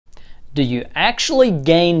Do you actually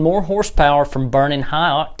gain more horsepower from burning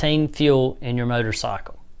high-octane fuel in your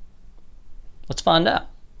motorcycle? Let's find out.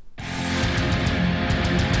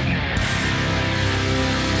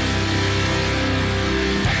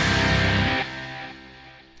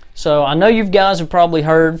 So I know you guys have probably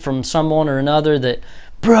heard from someone or another that,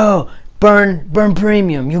 bro, burn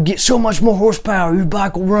premium, you'll get so much more horsepower, your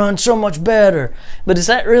bike will run so much better. But is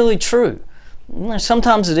that really true?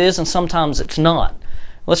 Sometimes it is and sometimes it's not.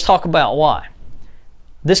 Let's talk about why.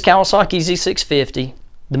 This Kawasaki Z650,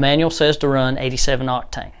 the manual says to run 87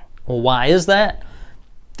 octane. Well, why is that?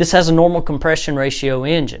 This has a normal compression ratio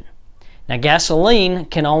engine. Now, gasoline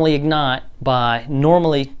can only ignite by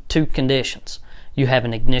normally two conditions. You have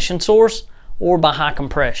an ignition source or by high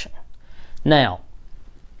compression. Now,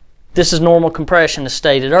 this is normal compression as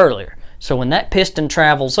stated earlier. So when that piston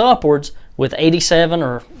travels upwards with 87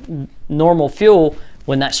 or normal fuel,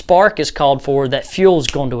 when that spark is called for, that fuel is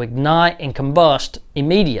going to ignite and combust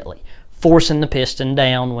immediately, forcing the piston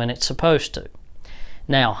down when it's supposed to.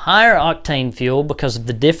 Now, higher octane fuel, because of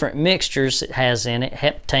the different mixtures it has in it,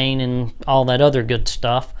 heptane and all that other good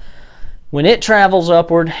stuff, when it travels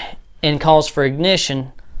upward and calls for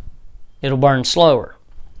ignition, it'll burn slower.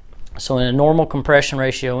 So in a normal compression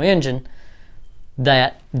ratio engine,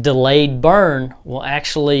 that delayed burn will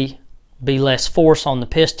actually be less force on the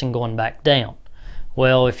piston going back down.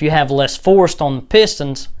 Well, if you have less force on the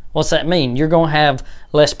pistons, what's that mean? You're going to have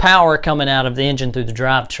less power coming out of the engine through the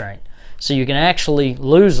drivetrain. So you can actually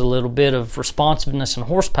lose a little bit of responsiveness and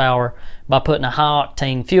horsepower by putting a high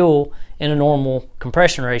octane fuel in a normal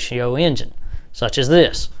compression ratio engine, such as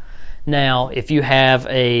this. Now, if you have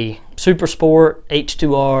a Super Sport,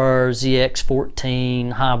 H2R,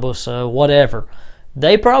 ZX14, Hayabusa, whatever,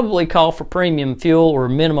 they probably call for premium fuel or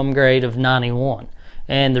minimum grade of 91.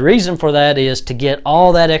 And the reason for that is to get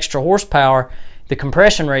all that extra horsepower, the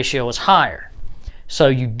compression ratio is higher. So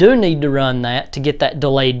you do need to run that to get that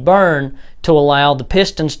delayed burn to allow the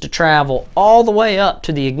pistons to travel all the way up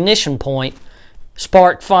to the ignition point,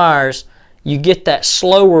 spark fires, you get that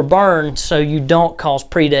slower burn so you don't cause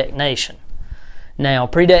pre-detonation. Now,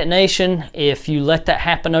 pre-detonation, if you let that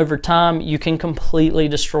happen over time, you can completely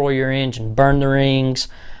destroy your engine, burn the rings.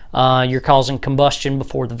 You're causing combustion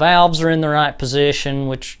before the valves are in the right position,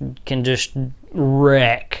 which can just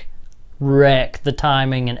wreck the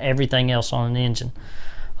timing and everything else on an engine.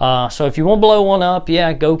 So if you want to blow one up,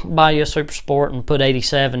 yeah, go buy you a Super Sport and put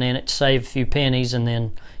 87 in it to save a few pennies, and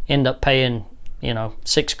then end up paying, you know,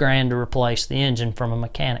 $6 grand to replace the engine from a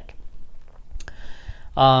mechanic.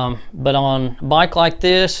 But on a bike like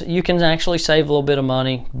this, you can actually save a little bit of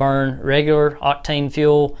money, burn regular octane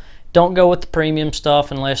fuel. Don't go with the premium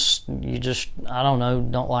stuff unless you just, I don't know,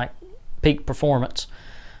 don't like peak performance.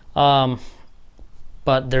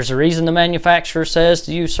 But there's a reason the manufacturer says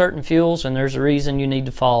to use certain fuels, and there's a reason you need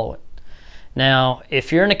to follow it. Now,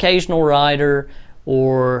 if you're an occasional rider,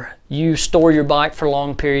 or you store your bike for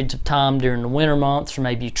long periods of time during the winter months, or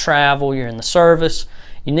maybe you travel, you're in the service,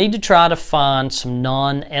 you need to try to find some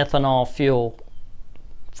non-ethanol fuel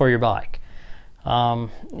for your bike.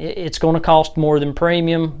 It's going to cost more than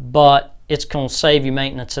premium, but it's going to save you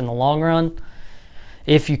maintenance in the long run.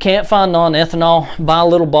 If you can't find non-ethanol, buy a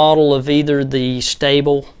little bottle of either the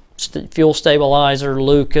fuel stabilizer,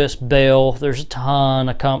 Lucas, Bell. There's a ton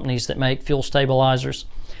of companies that make fuel stabilizers.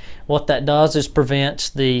 What that does is prevents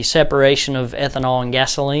the separation of ethanol and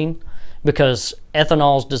gasoline, because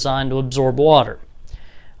ethanol is designed to absorb water.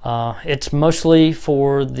 It's mostly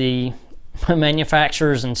for the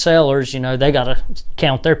manufacturers and sellers, you know, they got to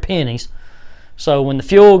count their pennies. So when the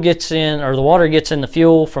fuel gets in, or the water gets in the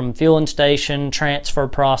fuel from fueling station, transfer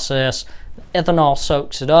process, ethanol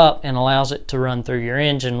soaks it up and allows it to run through your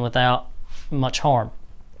engine without much harm.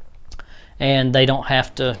 And they don't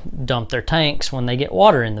have to dump their tanks when they get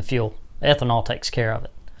water in the fuel. Ethanol takes care of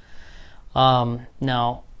it.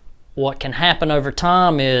 Now, what can happen over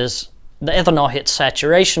time is the ethanol hits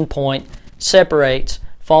saturation point, separates,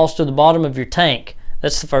 falls to the bottom of your tank.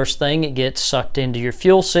 That's the first thing. It gets sucked into your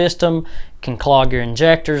fuel system, can clog your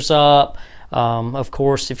injectors up. Of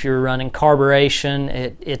course, if you're running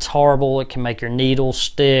carburation, it's horrible. It can make your needles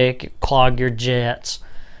stick, clog your jets.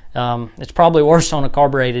 It's probably worse on a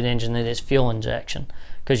carbureted engine than it is fuel injection,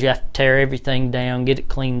 because you have to tear everything down, get it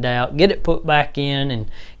cleaned out, get it put back in, and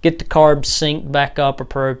get the carbs synced back up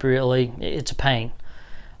appropriately. It's a pain.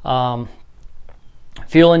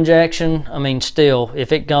 Fuel injection, I mean, still,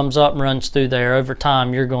 if it gums up and runs through there, over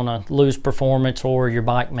time you're going to lose performance, or your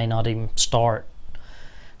bike may not even start.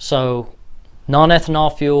 So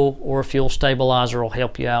non-ethanol fuel or a fuel stabilizer will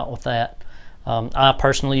help you out with that. I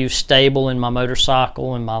personally use Stable in my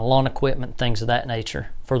motorcycle and my lawn equipment, things of that nature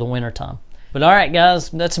for the winter time. But all right, guys,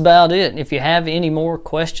 that's about it. If you have any more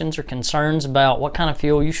questions or concerns about what kind of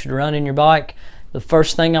fuel you should run in your bike, the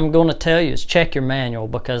first thing I'm going to tell you is check your manual,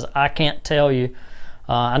 because I can't tell you.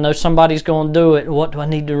 I know somebody's going to do it. What do I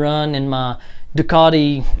need to run in my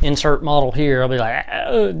Ducati insert model here? I'll be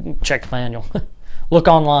like, check the manual. Look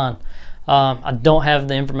online. I don't have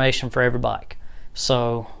the information for every bike.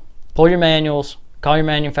 So pull your manuals, call your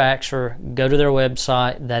manufacturer, go to their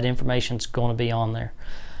website. That information's going to be on there.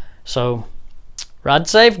 So ride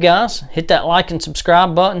safe, guys. Hit that like and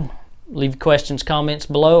subscribe button. Leave questions, comments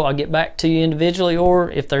below. I'll get back to you individually,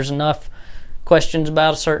 or if there's enough questions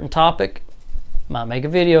about a certain topic, might make a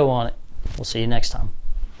video on it. We'll see you next time.